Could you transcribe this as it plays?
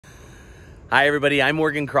Hi everybody, I'm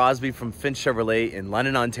Morgan Crosbie from Finch Chevrolet in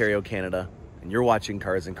London, Ontario, Canada, and you're watching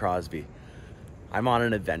Cars and Crosbie. I'm on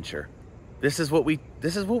an adventure. This is what we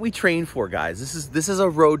train for, guys. This is a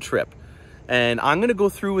road trip, and I'm gonna go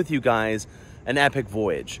through with you guys an epic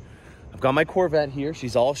voyage. I've got my Corvette here.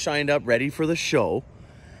 She's all shined up, ready for the show,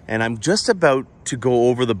 and I'm just about to go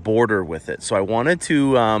over the border with it. So I wanted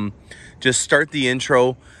to just start the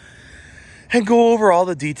intro and go over all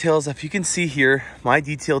the details. If you can see here, my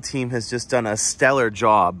detail team has just done a stellar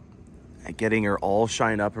job at getting her all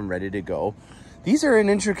shined up and ready to go. These are an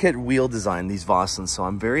intricate wheel design, these Voslans, so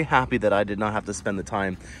I'm very happy that I did not have to spend the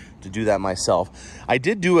time to do that myself. I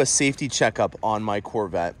did do a safety checkup on my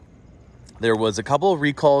Corvette. There was a couple of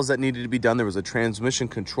recalls that needed to be done. There was a transmission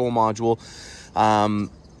control module.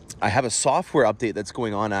 I have a software update that's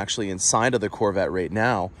going on actually inside of the Corvette right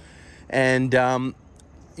now. And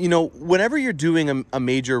you know, whenever you're doing a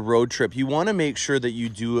major road trip, you want to make sure that you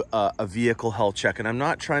do a vehicle health check. And I'm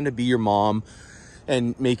not trying to be your mom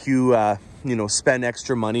and make you, you know, spend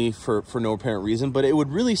extra money for no apparent reason. But it would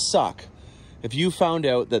really suck if you found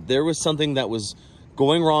out that there was something that was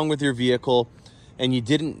going wrong with your vehicle and you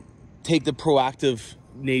didn't take the proactive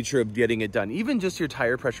nature of getting it done. Even just your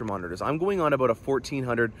tire pressure monitors. I'm going on about a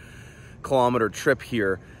 1,400 kilometer trip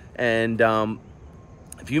here. And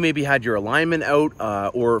if you maybe had your alignment out,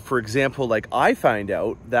 or for example, like I find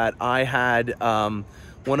out that I had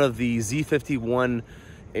one of the Z51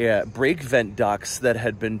 brake vent ducts that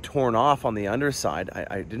had been torn off on the underside.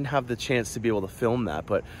 I didn't have the chance to be able to film that,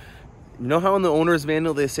 but you know how in the owner's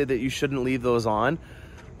manual they say that you shouldn't leave those on?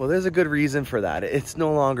 Well, there's a good reason for that. It's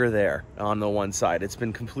no longer there on the one side. It's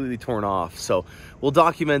been completely torn off. So we'll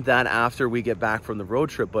document that after we get back from the road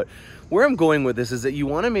trip. But where I'm going with this is that you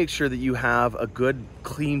want to make sure that you have a good,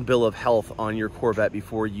 clean bill of health on your Corvette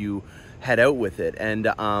before you head out with it. And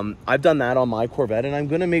I've done that on my Corvette, and I'm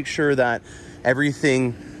going to make sure that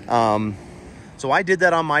everything... so I did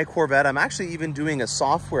that on my Corvette. I'm actually even doing a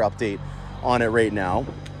software update on it right now.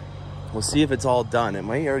 We'll see if it's all done. It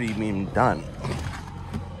might already be done.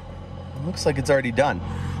 Looks like it's already done.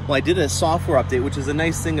 Well, I did a software update, which is a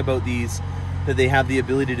nice thing about these, that they have the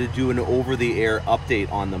ability to do an over-the-air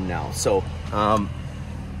update on them now. So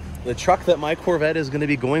the truck that my Corvette is going to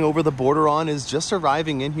be going over the border on is just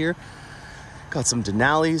arriving in here. Got some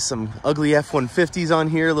Denali's, some ugly F-150s on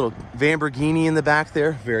here, a little Lamborghini in the back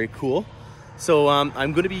there. Very cool. So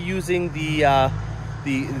I'm going to be using the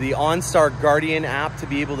OnStar Guardian app to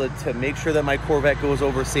be able to make sure that my Corvette goes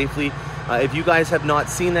over safely. If you guys have not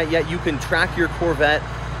seen that yet, you can track your Corvette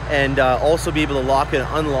and also be able to lock it and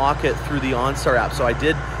unlock it through the OnStar app. So I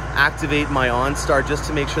did activate my OnStar just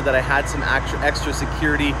to make sure that I had some extra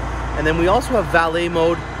security. And then we also have valet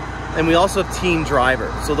mode, and we also have team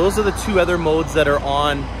driver. So those are the two other modes that are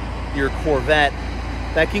on your Corvette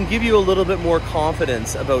that can give you a little bit more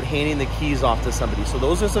confidence about handing the keys off to somebody. So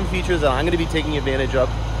those are some features that I'm going to be taking advantage of.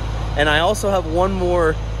 And I also have one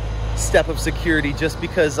more step of security just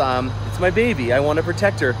because it's my baby. I want to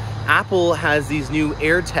protect her. Apple has these new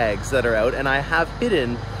AirTags that are out, and I have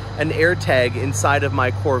hidden an AirTag inside of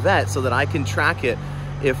my Corvette so that I can track it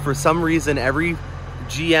if for some reason every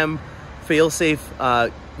GM fail-safe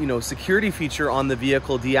you know, security feature on the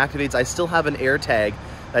vehicle deactivates. I still have an AirTag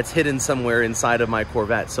that's hidden somewhere inside of my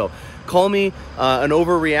Corvette. So call me an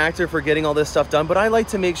overreactor for getting all this stuff done, but I like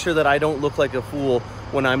to make sure that I don't look like a fool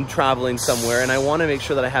when I'm traveling somewhere, and I want to make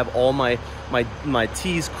sure that I have all my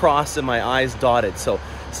T's crossed and my I's dotted. So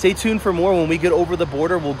stay tuned for more. When we get over the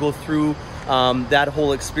border, we'll go through that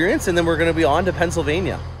whole experience, and then we're going to be on to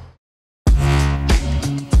Pennsylvania.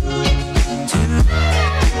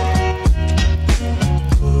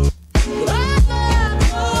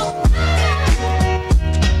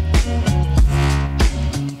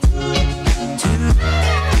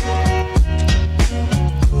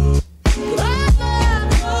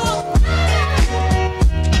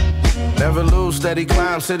 Steady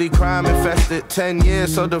climb, city crime infested. 10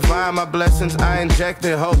 years, so divine my blessings. I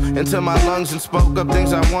injected hope into my lungs and spoke up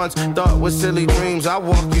things I once thought were silly dreams. I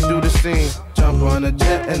walk you through the scene. Jump on a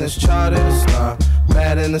jet and it's charted a star.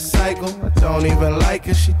 Bad in the cycle, I don't even like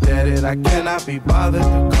it. She dead it, I cannot be bothered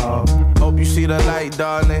to call. Hope you see the light,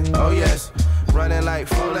 darling. Oh yes, running like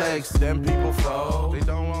 4 legs. Them people fall. They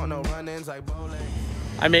don't want no run-ins like bow legs.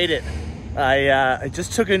 I made it. I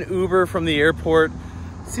just took an Uber from the airport.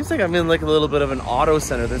 Seems like I'm in like a little bit of an auto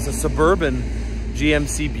center. There's a Suburban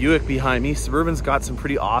GMC Buick behind me. Suburban's got some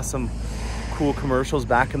pretty awesome, cool commercials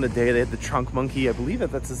back in the day. They had the Trunk Monkey. I believe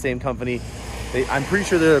that's the same company. I'm pretty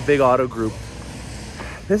sure they're a big auto group.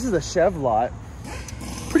 This is a Chev lot.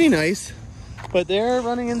 Pretty nice, but they're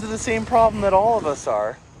running into the same problem that all of us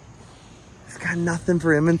are. got nothing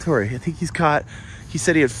for inventory. I think he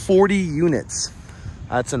said he had 40 units.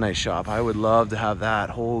 That's a nice shop. I would love to have that.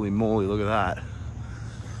 Holy moly, look at that.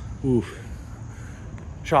 Ooh,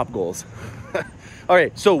 shop goals. All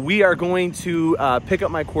right, so we are going to pick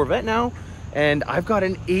up my Corvette now, and I've got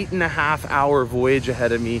an 8.5 hour voyage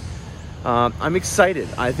ahead of me. I'm excited.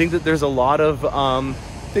 I think that there's a lot of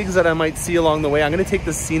things that I might see along the way. I'm gonna take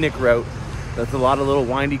the scenic route. That's a lot of little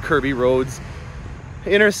windy, curvy roads.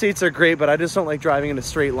 Interstates are great, but I just don't like driving in a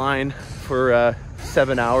straight line for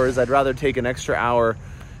 7 hours. I'd rather take an extra hour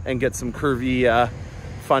and get some curvy,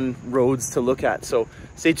 fun roads to look at. So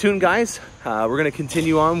stay tuned, guys. We're gonna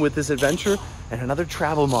continue on with this adventure and another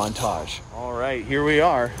travel montage. All right, here we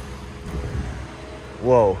are.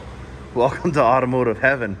 Whoa, welcome to automotive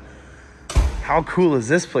heaven. How cool is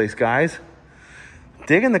this place, guys?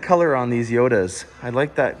 Digging the color on these Yodas. I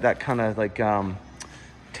like that kind of like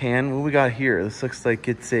tan. What we got here? This looks like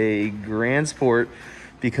it's a Grand Sport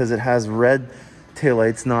because it has red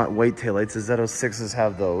taillights, not white taillights. The Z06s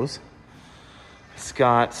have those. It's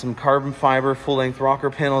got some carbon fiber full-length rocker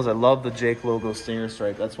panels. I love the Jake logo stinger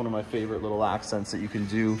stripe. That's one of my favorite little accents that you can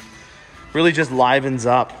do. Really just livens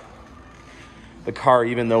up the car,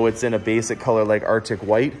 even though it's in a basic color like Arctic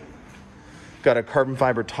white. Got a carbon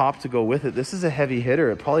fiber top to go with it. This is a heavy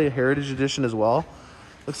hitter. Probably a Heritage Edition as well.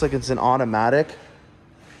 Looks like it's an automatic.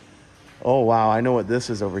 Oh, wow. I know what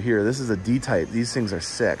this is over here. This is a D-type. These things are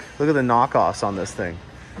sick. Look at the knockoffs on this thing.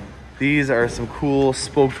 These are some cool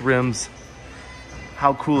spoked rims.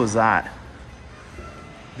 How cool is that?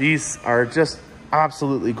 These are just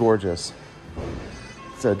absolutely gorgeous.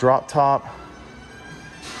 It's a drop top.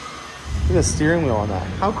 Look at the steering wheel on that.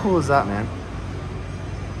 How cool is that, man?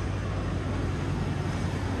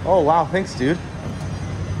 Oh, wow. Thanks, dude.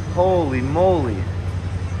 Holy moly.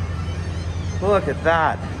 Look at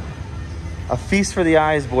that. A feast for the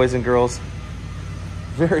eyes, boys and girls.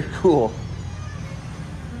 Very cool.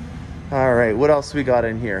 All right, what else we got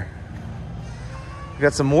in here? We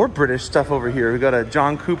got some more British stuff over here. We got a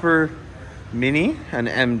John Cooper Mini, an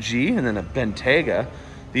MG, and then a Bentayga.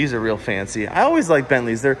 These are real fancy. I always like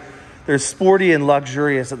Bentleys. They're sporty and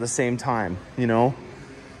luxurious at the same time, you know?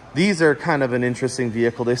 These are kind of an interesting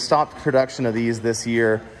vehicle. They stopped production of these this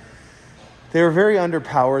year. They were very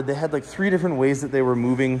underpowered. They had like 3 different ways that they were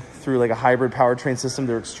moving through like a hybrid powertrain system.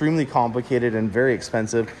 They're extremely complicated and very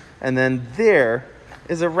expensive. And then there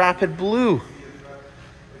is a Rapid Blue.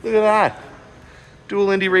 Look at that. Dual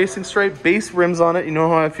Indy Racing stripe, base rims on it. You know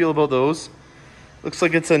how I feel about those. Looks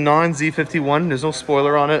like it's a non-Z51. There's no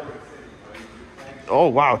spoiler on it. Oh,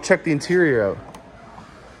 wow. Check the interior out.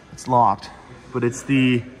 It's locked, but it's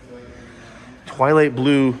the Twilight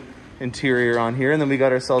Blue interior on here. And then we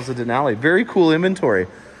got ourselves a Denali. Very cool inventory.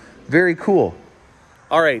 Very cool.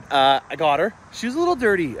 All right, I got her. She was a little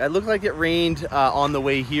dirty. It looked like it rained on the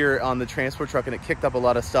way here on the transport truck, and it kicked up a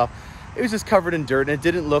lot of stuff. It was just covered in dirt, and it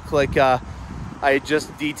didn't look like I had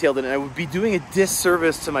just detailed it. And I would be doing a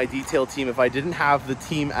disservice to my detail team if I didn't have the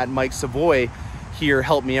team at Mike Savoy here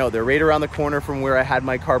help me out. They're right around the corner from where I had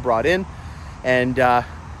my car brought in, and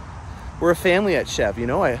we're a family at Chev. You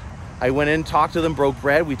know, I went in, talked to them, broke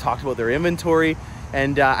bread. We talked about their inventory,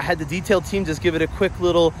 and I had the detail team just give it a quick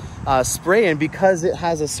little spray. And because it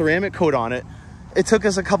has a ceramic coat on it, it took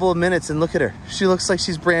us a couple of minutes. And look at her. She looks like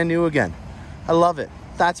she's brand new again. I love it.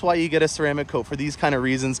 That's why you get a ceramic coat, for these kind of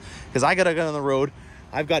reasons, because I got to get on the road.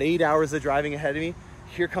 I've got 8 hours of driving ahead of me.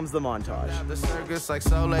 Here comes the montage. The circus like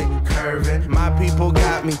Soleil curving. My people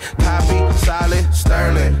got me poppy, solid,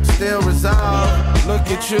 sterling, still resolved. Look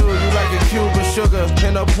at you, you like a cube of sugar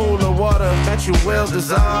in a pool of water that you will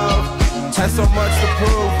dissolve. Had so much to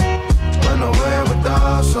prove, but nowhere with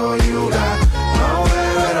all, so you got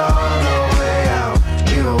nowhere at all, no way out.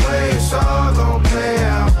 Either way, it's all gonna play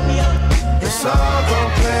out. It's all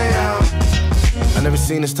gonna play out. I never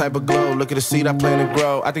seen this type of glow. Look at the seed I plan to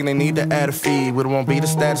grow. I think they need to add a feed, but it won't be the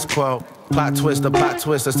status quo. Plot twist, the plot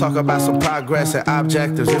twist. Let's talk about some progress and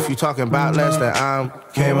objectives. If you're talking about less than I'm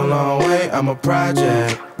came a long way, I'm a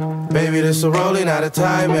project. Baby, this a rolling, not a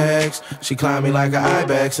Timex. She climbed me like an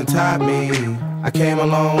ibex and tied me. I came a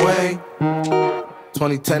long way.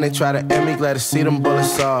 2010, they try to end me. Glad to see them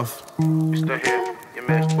bullets off. You still here? You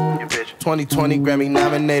missed. You bitch. 2020 Grammy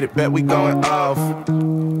nominated. Bet we going off.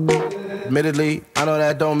 Admittedly, I know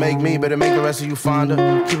that don't make me, but it make the rest of you fonder.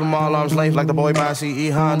 Keep them all arms length like the boy by CE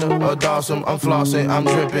Honda. Or Dawson, I'm flossing, I'm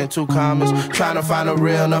dripping, 2 commas. Trying to find a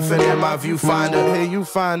real, nothing in my viewfinder. Here you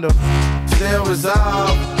find her, still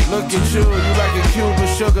resolved. Look at you like a cube of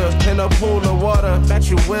sugar in a pool of water that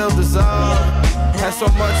you will dissolve. Had so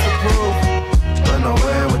much to prove, but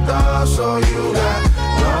nowhere with all, so you got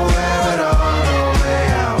nowhere at all, no way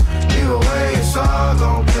out. Either way, it's all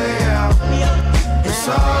gon' play out. It's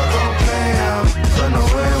all gon' play out. But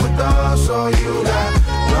nowhere with us, all you got.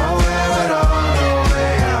 Nowhere at all, no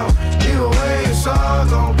way out. Either way, it's all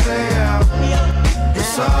gon' play out.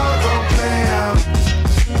 It's all gon' play out.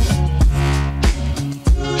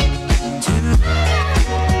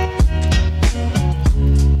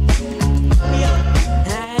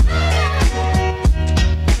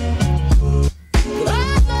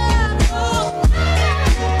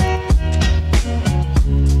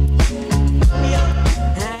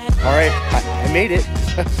 All right, I made it.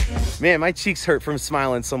 Man, my cheeks hurt from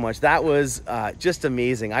smiling so much. That was just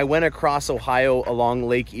amazing. I went across Ohio along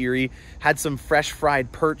Lake Erie, had some fresh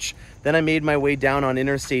fried perch. Then I made my way down on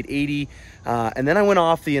Interstate 80. And then I went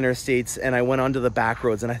off the interstates and I went onto the back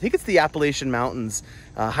roads. And I think it's the Appalachian Mountains,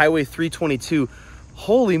 Highway 322.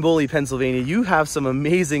 Holy moly, Pennsylvania, you have some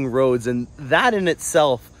amazing roads. And that in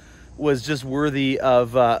itself was just worthy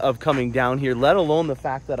of coming down here, let alone the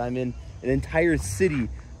fact that I'm in an entire city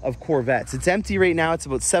of Corvettes. It's empty right now. It's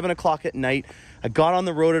about 7 o'clock at night. I got on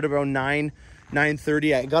the road at around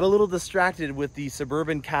 9:30. I got a little distracted with the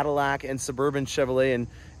Suburban Cadillac and Suburban Chevrolet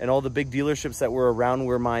and all the big dealerships that were around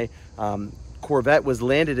where my Corvette was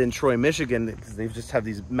landed in Troy, Michigan, because they just have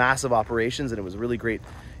these massive operations, and it was really great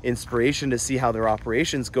inspiration to see how their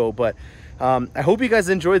operations go. But I hope you guys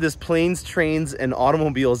enjoyed this planes, trains, and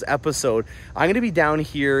automobiles episode. I'm going to be down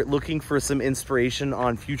here looking for some inspiration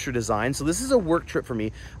on future design. So this is a work trip for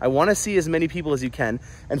me. I want to see as many people as you can.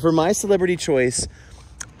 And for my celebrity choice,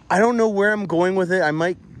 I don't know where I'm going with it. I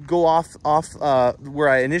might go off where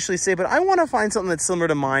I initially say, but I want to find something that's similar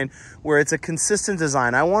to mine, where it's a consistent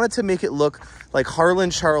design. I wanted to make it look like Harlan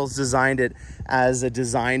Charles designed it as a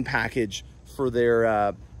design package for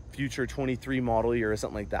their future 23 model year or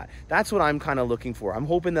something like that. That's what I'm kind of looking for. I'm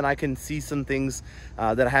hoping that I can see some things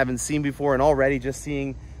that I haven't seen before, and already just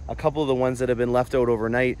seeing a couple of the ones that have been left out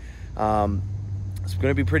overnight, it's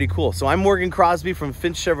going to be pretty cool. So I'm Morgan Crosbie from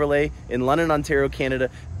Finch Chevrolet in London, Ontario, Canada,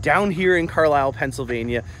 down here in Carlisle,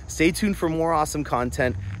 Pennsylvania. Stay tuned for more awesome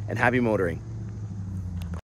content, and happy motoring.